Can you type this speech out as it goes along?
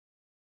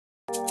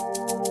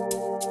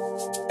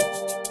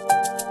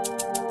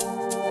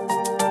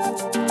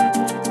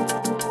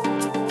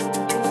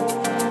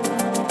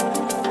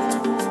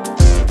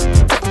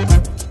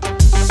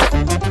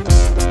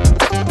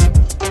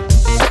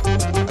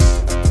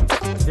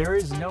There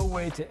is no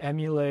way to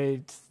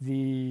emulate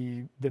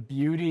the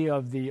beauty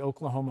of the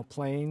Oklahoma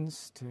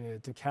plains,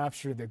 to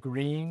capture the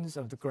greens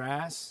of the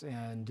grass,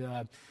 and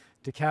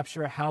to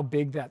capture how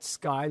big that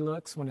sky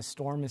looks when a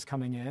storm is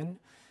coming in.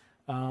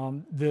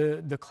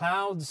 The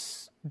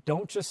clouds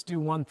don't just do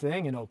one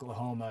thing in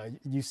Oklahoma.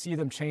 You see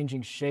them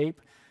changing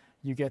shape.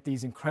 You get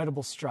these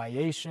incredible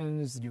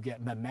striations. You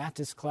get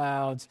mammatus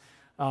clouds.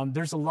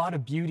 There's a lot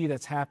of beauty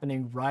that's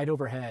happening right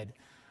overhead.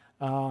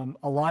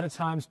 A lot of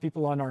times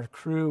people on our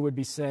crew would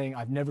be saying,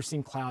 I've never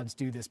seen clouds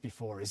do this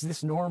before. Is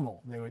this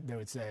normal? They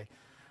would say.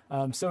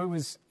 So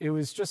it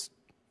was just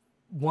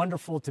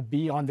wonderful to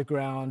be on the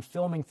ground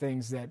filming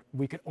things that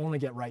we could only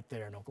get right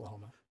there in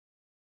Oklahoma.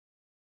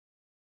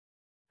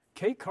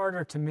 Kate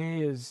Carter, to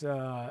me, is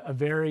a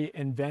very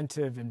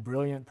inventive and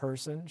brilliant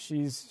person.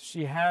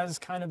 She has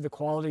kind of the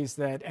qualities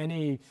that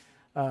any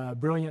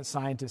brilliant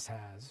scientist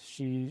has.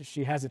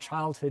 She has a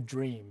childhood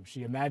dream.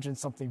 She imagines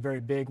something very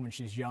big when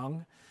she's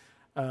young.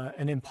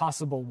 An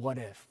impossible what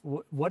if.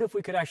 What if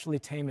we could actually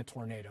tame a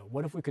tornado?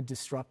 What if we could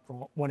disrupt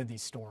one of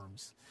these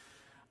storms?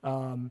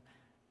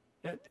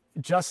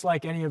 Just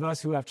like any of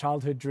us who have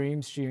childhood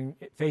dreams, she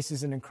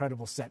faces an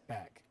incredible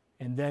setback.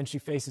 And then she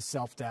faces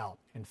self-doubt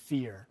and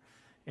fear.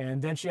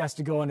 And then she has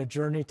to go on a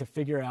journey to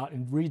figure out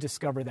and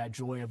rediscover that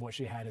joy of what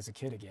she had as a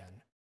kid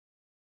again.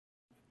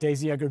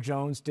 Daisy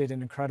Edgar-Jones did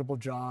an incredible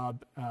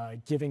job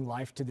giving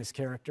life to this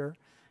character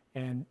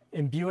and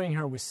imbuing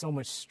her with so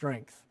much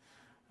strength.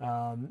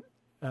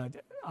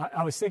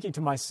 I was thinking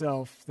to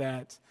myself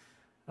that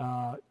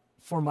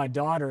for my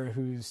daughter,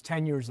 who's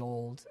 10 years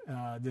old,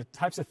 the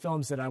types of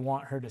films that I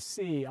want her to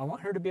see, I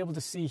want her to be able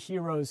to see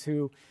heroes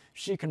who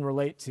she can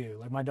relate to.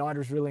 Like, my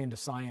daughter's really into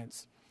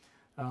science.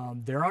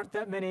 There aren't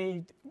that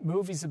many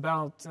movies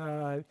about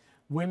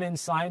women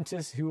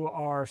scientists who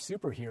are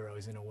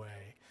superheroes in a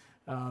way.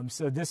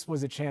 So this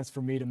was a chance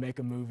for me to make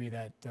a movie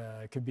that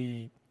could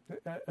be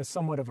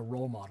somewhat of a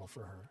role model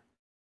for her.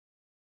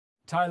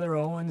 Tyler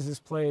Owens is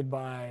played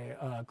by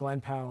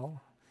Glen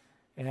Powell.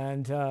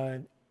 And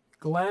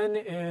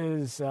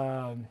Glen's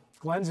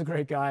a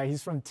great guy.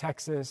 He's from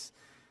Texas.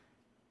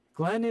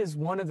 Glen is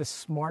one of the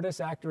smartest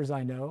actors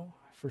I know,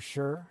 for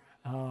sure.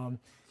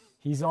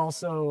 He's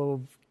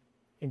also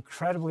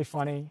incredibly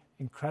funny,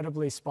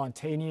 incredibly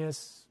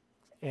spontaneous,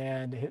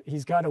 and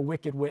he's got a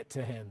wicked wit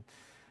to him.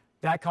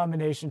 That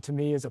combination, to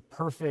me, is a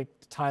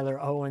perfect Tyler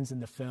Owens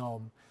in the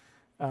film.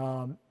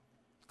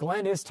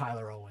 Glen is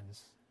Tyler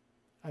Owens.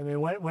 I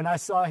mean, when I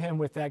saw him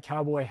with that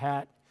cowboy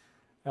hat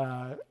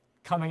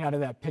coming out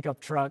of that pickup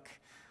truck,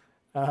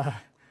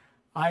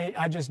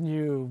 I just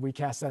knew we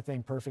cast that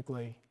thing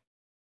perfectly.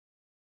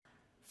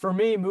 For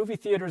me, movie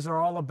theaters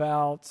are all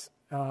about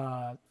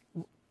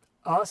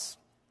us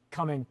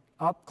coming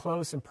up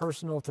close and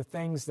personal to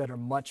things that are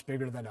much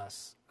bigger than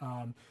us,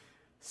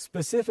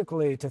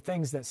 specifically to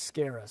things that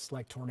scare us,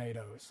 like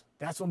tornadoes.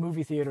 That's what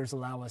movie theaters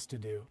allow us to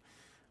do.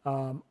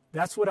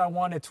 That's what I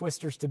wanted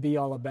Twisters to be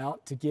all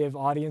about, to give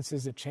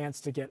audiences a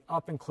chance to get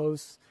up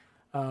close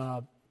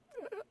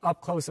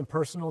and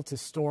personal to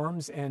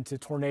storms and to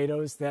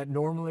tornadoes that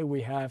normally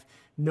we have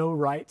no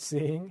right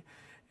seeing.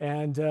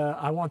 And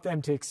I want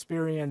them to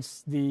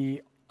experience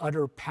the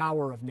utter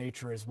power of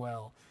nature as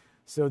well.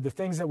 So the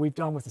things that we've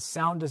done with the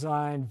sound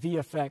design,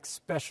 VFX,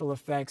 special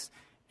effects,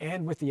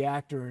 and with the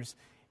actors,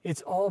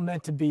 it's all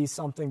meant to be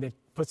something that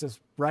puts us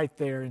right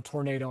there in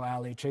Tornado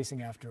Alley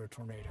chasing after a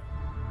tornado.